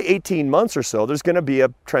 every 18 months or so, there's going to be a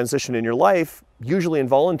transition in your life, usually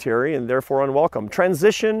involuntary and therefore unwelcome.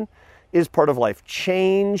 Transition is part of life.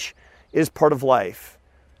 Change is part of life,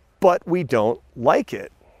 but we don't like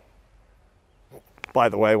it. By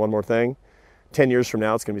the way, one more thing, 10 years from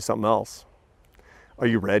now, it's going to be something else. Are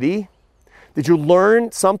you ready? Did you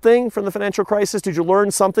learn something from the financial crisis? Did you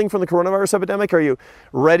learn something from the coronavirus epidemic? Are you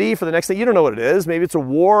ready for the next thing? You don't know what it is. Maybe it's a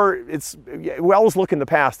war. We always look in the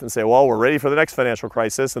past and say, well, we're ready for the next financial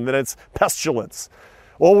crisis, and then it's pestilence.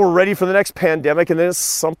 Well, we're ready for the next pandemic, and then it's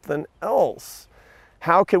something else.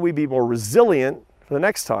 How can we be more resilient for the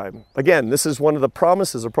next time? Again, this is one of the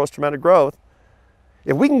promises of post-traumatic growth.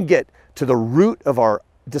 If we can get to the root of our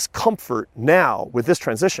discomfort now with this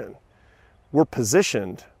transition, we're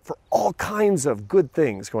positioned for all kinds of good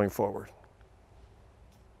things going forward.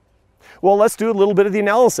 Well, let's do a little bit of the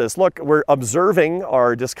analysis. Look, we're observing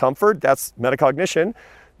our discomfort. That's metacognition.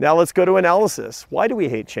 Now let's go to analysis. Why do we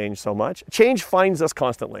hate change so much? Change finds us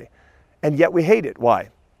constantly, and yet we hate it. Why?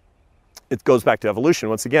 It goes back to evolution.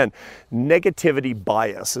 Once again, negativity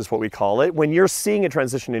bias is what we call it. When you're seeing a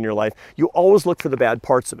transition in your life, you always look for the bad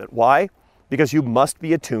parts of it. Why? Because you must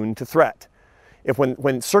be attuned to threat. If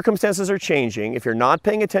when circumstances are changing, if you're not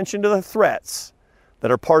paying attention to the threats that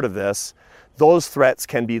are part of this, those threats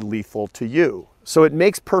can be lethal to you. So it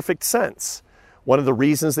makes perfect sense. One of the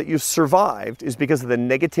reasons that you've survived is because of the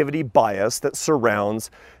negativity bias that surrounds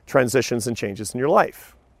transitions and changes in your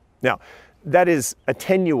life. Now, that is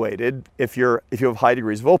attenuated if you have high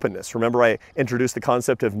degrees of openness. Remember, I introduced the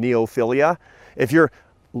concept of neophilia. If you're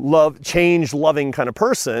change-loving kind of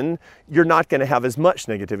person, you're not going to have as much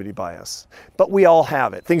negativity bias. But we all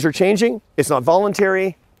have it. Things are changing. It's not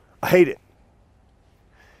voluntary. I hate it.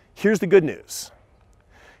 Here's the good news.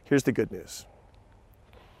 Here's the good news.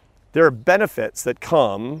 There are benefits that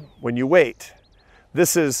come when you wait.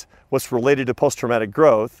 This is what's related to post-traumatic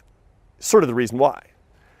growth, sort of the reason why.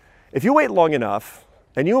 If you wait long enough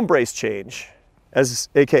and you embrace change,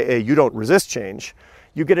 aka you don't resist change,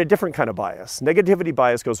 you get a different kind of bias. Negativity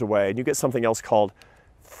bias goes away and you get something else called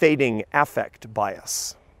fading affect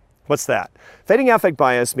bias. What's that? Fading affect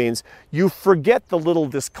bias means you forget the little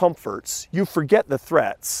discomforts, you forget the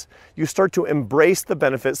threats, you start to embrace the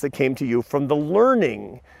benefits that came to you from the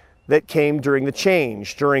learning that came during the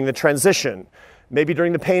change, during the transition, maybe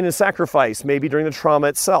during the pain and sacrifice, maybe during the trauma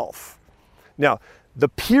itself. Now, the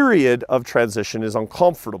period of transition is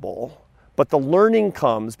uncomfortable, but the learning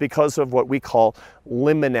comes because of what we call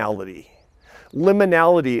liminality.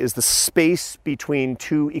 Liminality is the space between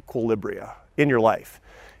two equilibria in your life.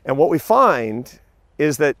 And what we find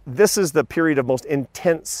is that this is the period of most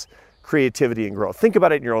intense creativity and growth. Think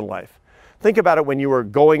about it in your own life. Think about it when you were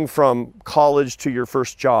going from college to your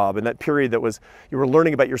first job, and that period that was, you were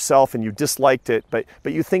learning about yourself and you disliked it, but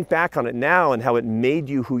you think back on it now and how it made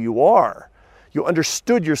you who you are. You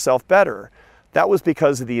understood yourself better. That was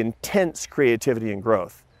because of the intense creativity and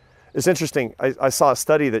growth. It's interesting, I saw a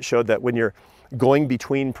study that showed that when you're going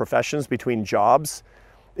between professions, between jobs,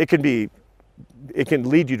 it can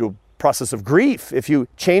lead you to a process of grief. If you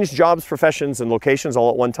change jobs, professions, and locations all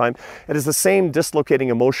at one time, it is the same dislocating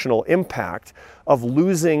emotional impact of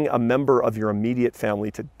losing a member of your immediate family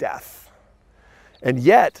to death. And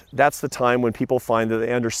yet, that's the time when people find that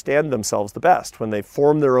they understand themselves the best, when they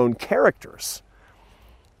form their own characters.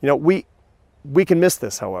 You know, we can miss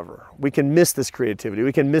this, however. We can miss this creativity.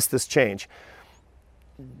 We can miss this change.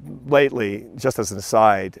 Lately, just as an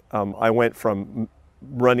aside, I went from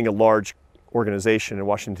running a large organization in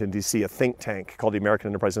Washington, D.C., a think tank called the American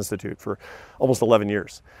Enterprise Institute for almost 11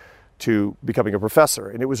 years, to becoming a professor.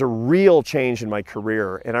 And it was a real change in my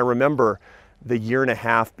career. And I remember the year and a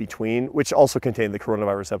half between, which also contained the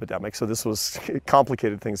coronavirus epidemic, so this was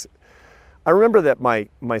complicated things. I remember that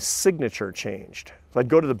my signature changed. So I'd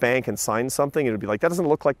go to the bank and sign something, and it'd be like, that doesn't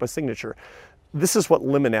look like my signature. This is what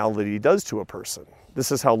liminality does to a person.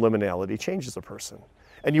 This is how liminality changes a person.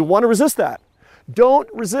 And you want to resist that. Don't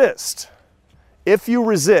resist. If you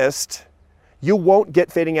resist, you won't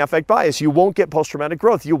get fading affect bias. You won't get post-traumatic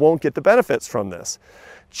growth. You won't get the benefits from this.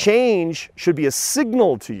 Change should be a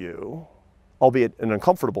signal to you, albeit an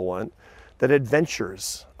uncomfortable one, that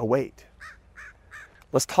adventures await.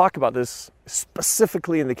 Let's talk about this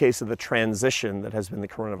specifically in the case of the transition that has been the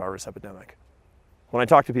coronavirus epidemic. When I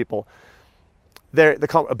talk to people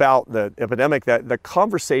about the epidemic, that the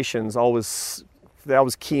conversations always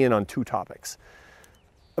key in on two topics.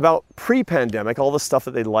 About pre-pandemic, all the stuff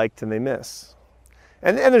that they liked and they miss.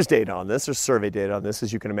 And there's data on this, there's survey data on this,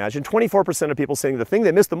 as you can imagine. 24% of people saying the thing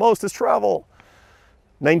they miss the most is travel.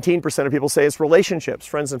 19% of people say it's relationships,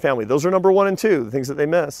 friends and family. Those are number 1 and 2, the things that they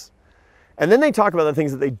miss. And then they talk about the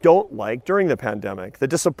things that they don't like during the pandemic, the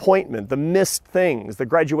disappointment, the missed things, the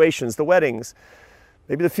graduations, the weddings,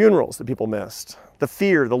 maybe the funerals that people missed, the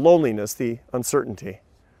fear, the loneliness, the uncertainty.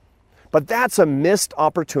 But that's a missed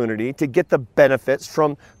opportunity to get the benefits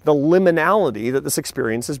from the liminality that this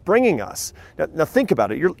experience is bringing us. Now think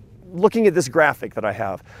about it. You're looking at this graphic that I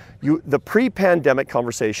have. The pre-pandemic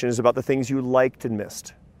conversation is about the things you liked and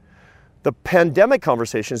missed. The pandemic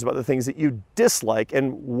conversation is about the things that you dislike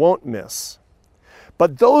and won't miss.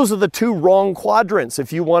 But those are the two wrong quadrants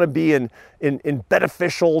if you want to be in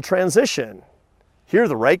beneficial transition. Here are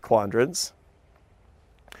the right quadrants.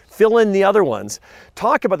 Fill in the other ones.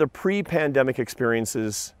 Talk about the pre-pandemic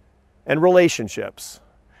experiences and relationships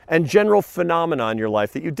and general phenomena in your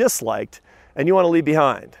life that you disliked and you want to leave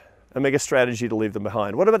behind, and make a strategy to leave them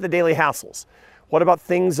behind. What about the daily hassles? What about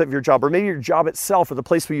things of your job, or maybe your job itself, or the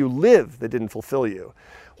place where you live that didn't fulfill you?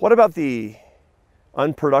 What about the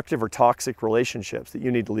unproductive or toxic relationships that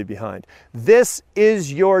you need to leave behind? This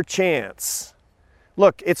is your chance.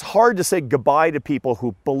 Look, it's hard to say goodbye to people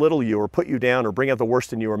who belittle you or put you down or bring out the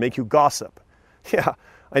worst in you or make you gossip. Yeah,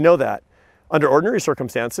 I know that under ordinary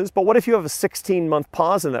circumstances, but what if you have a 16-month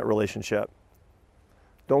pause in that relationship?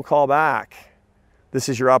 Don't call back. This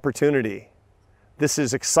is your opportunity. This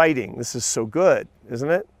is exciting. This is so good, isn't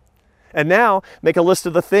it? And now make a list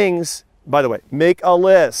of the things, by the way, make a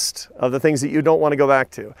list of the things that you don't want to go back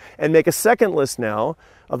to. And make a second list now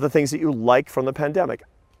of the things that you like from the pandemic.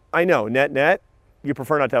 I know, net, you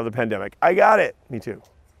prefer not to have the pandemic. I got it. Me too.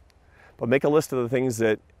 But make a list of the things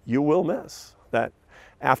that you will miss. That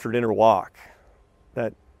after dinner walk,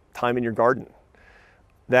 that time in your garden,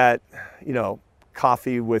 that,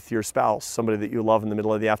 coffee with your spouse, somebody that you love in the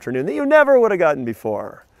middle of the afternoon that you never would have gotten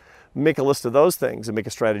before. Make a list of those things and make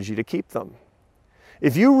a strategy to keep them.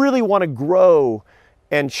 If you really want to grow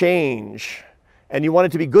and change, and you want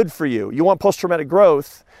it to be good for you, you want post-traumatic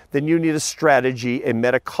growth, then you need a strategy, a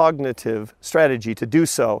metacognitive strategy to do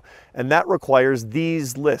so. And that requires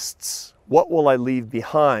these lists. What will I leave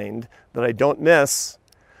behind that I don't miss?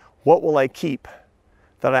 What will I keep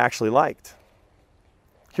that I actually liked?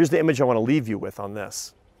 Here's the image I want to leave you with on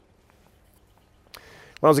this.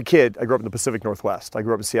 When I was a kid, I grew up in the Pacific Northwest. I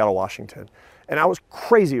grew up in Seattle, Washington, and I was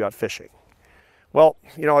crazy about fishing. Well,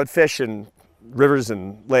 I'd fish in rivers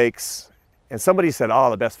and lakes, and somebody said,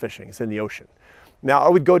 the best fishing is in the ocean. Now, I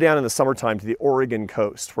would go down in the summertime to the Oregon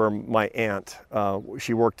coast where my aunt,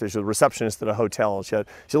 she worked as a receptionist at a hotel.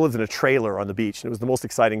 She lived in a trailer on the beach, and it was the most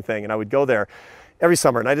exciting thing, and I would go there every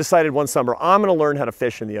summer, and I decided one summer, I'm going to learn how to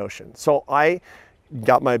fish in the ocean. So I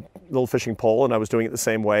got my little fishing pole, and I was doing it the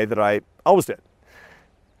same way that I always did.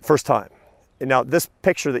 First time. And now this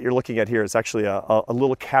picture that you're looking at here is actually a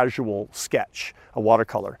little casual sketch, a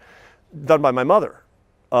watercolor, done by my mother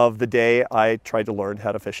of the day I tried to learn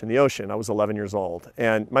how to fish in the ocean. I was 11 years old.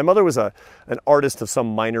 And my mother was an artist of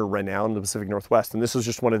some minor renown in the Pacific Northwest, and this was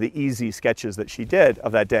just one of the easy sketches that she did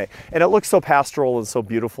of that day. And it looked so pastoral and so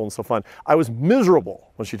beautiful and so fun. I was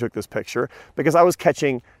miserable when she took this picture because I was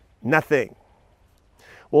catching nothing.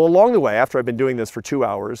 Well, along the way, after I've been doing this for 2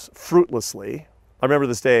 hours, fruitlessly, I remember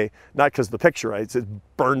this day, not because of the picture, it's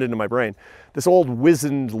burned into my brain. This old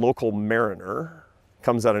wizened local mariner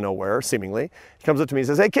comes out of nowhere, seemingly. He comes up to me and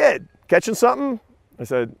says, "Hey kid, catching something?" I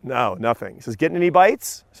said, "No, nothing." He says, "Getting any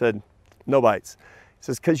bites?" I said, "No bites." He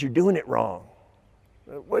says, "Because you're doing it wrong."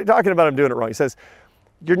 "What are you talking about? I'm doing it wrong." He says,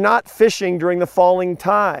 "You're not fishing during the falling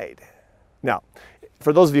tide." Now,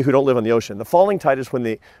 for those of you who don't live on the ocean, the falling tide is when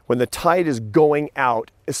the tide is going out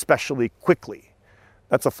especially quickly.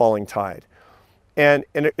 That's a falling tide. And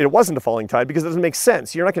it wasn't a falling tide because it doesn't make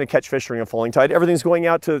sense. You're not going to catch fish during a falling tide. Everything's going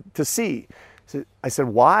out to sea. So I said,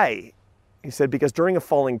 "Why?" He said, "Because during a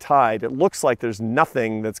falling tide, it looks like there's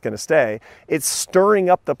nothing that's going to stay. It's stirring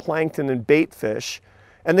up the plankton and bait fish,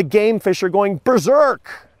 and the game fish are going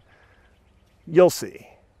berserk. You'll see."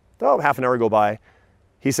 Oh, half an hour go by.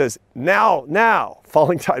 He says, now,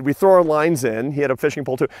 falling tide. We throw our lines in. He had a fishing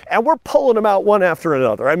pole too. And we're pulling them out one after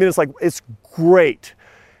another. I mean, it's great.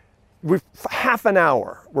 Half an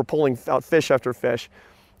hour, we're pulling out fish after fish.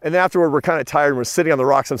 And then afterward, we're kind of tired and we're sitting on the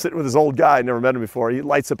rocks. I'm sitting with this old guy, I'd never met him before. He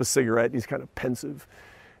lights up a cigarette and he's kind of pensive.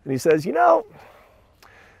 And he says, you know,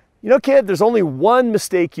 kid, there's only one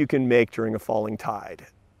mistake you can make during a falling tide.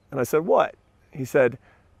 And I said, "What?" He said,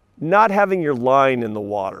 "Not having your line in the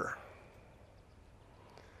water."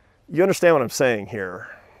 You understand what I'm saying here?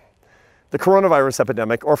 The coronavirus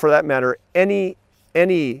epidemic, or for that matter, any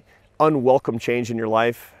unwelcome change in your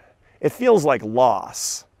life, it feels like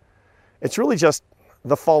loss. It's really just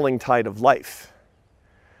the falling tide of life.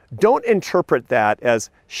 Don't interpret that as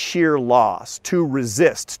sheer loss, to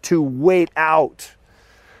resist, to wait out.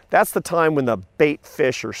 That's the time when the bait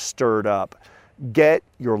fish are stirred up. Get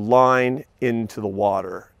your line into the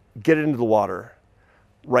water. Get it into the water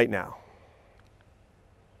right now.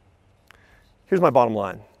 Here's my bottom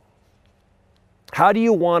line. How do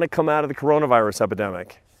you want to come out of the coronavirus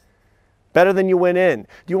epidemic? Better than you went in?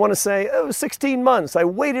 Do you want to say, 16 months, I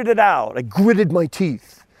waited it out, I gritted my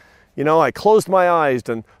teeth, I closed my eyes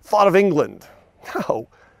and thought of England? No,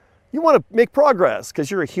 you want to make progress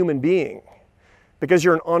because you're a human being, because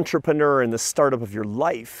you're an entrepreneur in the startup of your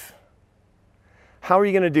life. How are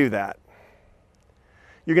you going to do that?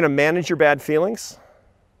 You're going to manage your bad feelings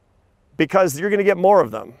because you're going to get more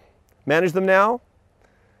of them. Manage them now,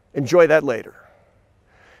 enjoy that later.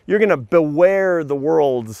 You're going to beware the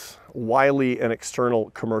world's wily and external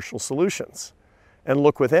commercial solutions and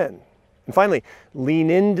look within. And finally, lean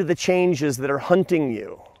into the changes that are hunting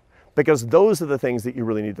you, because those are the things that you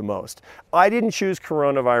really need the most. I didn't choose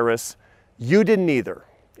coronavirus. You didn't either.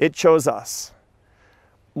 It chose us.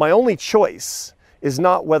 My only choice is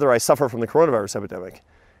not whether I suffer from the coronavirus epidemic.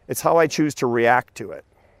 It's how I choose to react to it.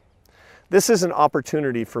 This is an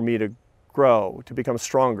opportunity for me to grow, to become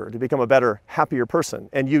stronger, to become a better, happier person,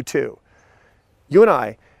 and you too. You and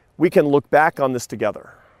I, we can look back on this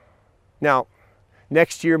together. Now,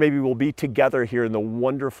 next year maybe we'll be together here in the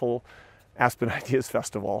wonderful Aspen Ideas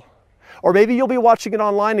Festival. Or maybe you'll be watching it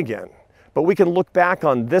online again. But we can look back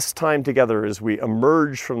on this time together as we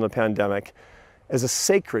emerge from the pandemic as a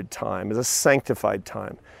sacred time, as a sanctified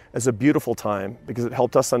time, as a beautiful time, because it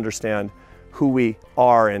helped us understand who we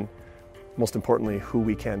are and, most importantly, who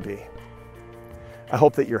we can be. I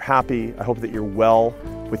hope that you're happy. I hope that you're well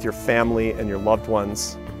with your family and your loved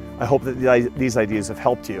ones. I hope that these ideas have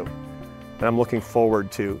helped you. And I'm looking forward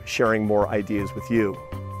to sharing more ideas with you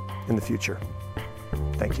in the future.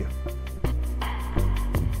 Thank you.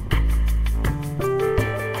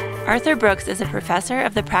 Arthur Brooks is a professor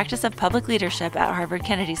of the practice of public leadership at Harvard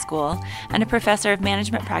Kennedy School and a professor of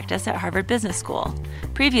management practice at Harvard Business School.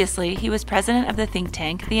 Previously, he was president of the think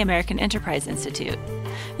tank, the American Enterprise Institute.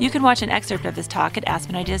 You can watch an excerpt of his talk at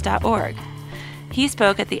aspenideas.org. He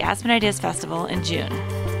spoke at the Aspen Ideas Festival in June.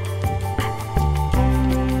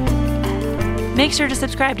 Make sure to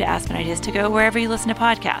subscribe to Aspen Ideas to go wherever you listen to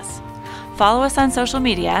podcasts. Follow us on social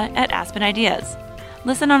media at Aspen Ideas.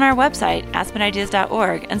 Listen on our website,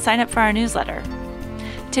 aspenideas.org, and sign up for our newsletter.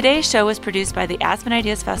 Today's show was produced by the Aspen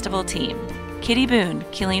Ideas Festival team: Kitty Boone,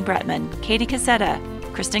 Keeleen Bretman, Katie Cassetta,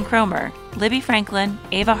 Kristen Cromer, Libby Franklin,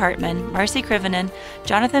 Ava Hartman, Marcy Krivonen,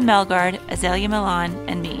 Jonathan Melgard, Azalea Milan,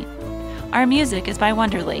 and me. Our music is by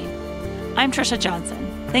Wonderly. I'm Trisha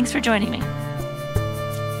Johnson. Thanks for joining me.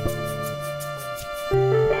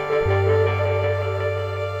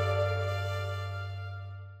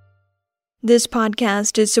 This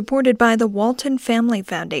podcast is supported by the Walton Family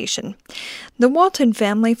Foundation. The Walton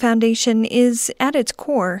Family Foundation is, at its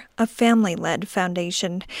core, a family-led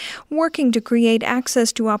foundation, working to create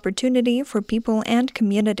access to opportunity for people and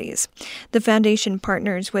communities. The foundation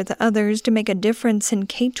partners with others to make a difference in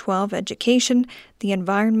K-12 education, the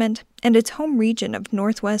environment, and its home region of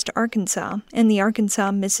Northwest Arkansas and the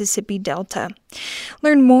Arkansas-Mississippi Delta.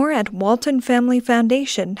 Learn more at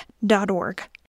waltonfamilyfoundation.org.